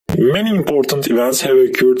Many important events have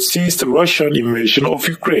occurred since the Russian invasion of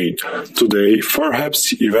Ukraine. Today,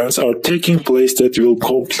 perhaps events are taking place that will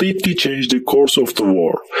completely change the course of the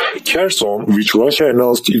war. Kherson, which Russia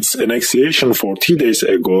announced its annexation 40 days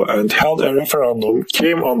ago and held a referendum,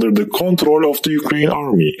 came under the control of the Ukrainian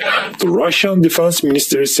army. The Russian defense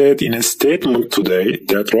ministry said in a statement today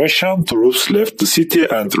that Russian troops left the city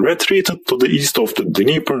and retreated to the east of the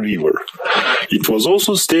Dnieper River. It was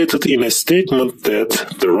also stated in a statement that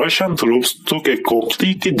the Russian troops took a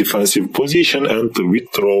completely defensive position and the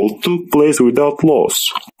withdrawal took place without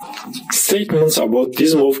loss. Statements about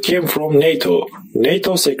this move came from NATO.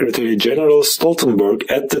 NATO Secretary General Stoltenberg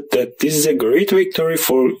added that this is a great victory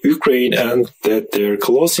for Ukraine and that they are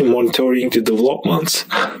closely monitoring the developments.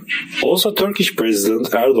 Also, Turkish President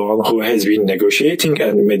Erdogan, who has been negotiating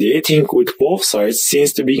and mediating with both sides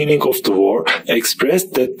since the beginning of the war,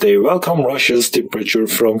 expressed that they welcome Russia's departure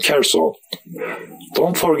from Kherson.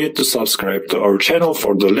 Don't forget to subscribe to our channel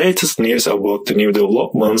for the latest news about the new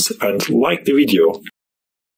developments and like the video.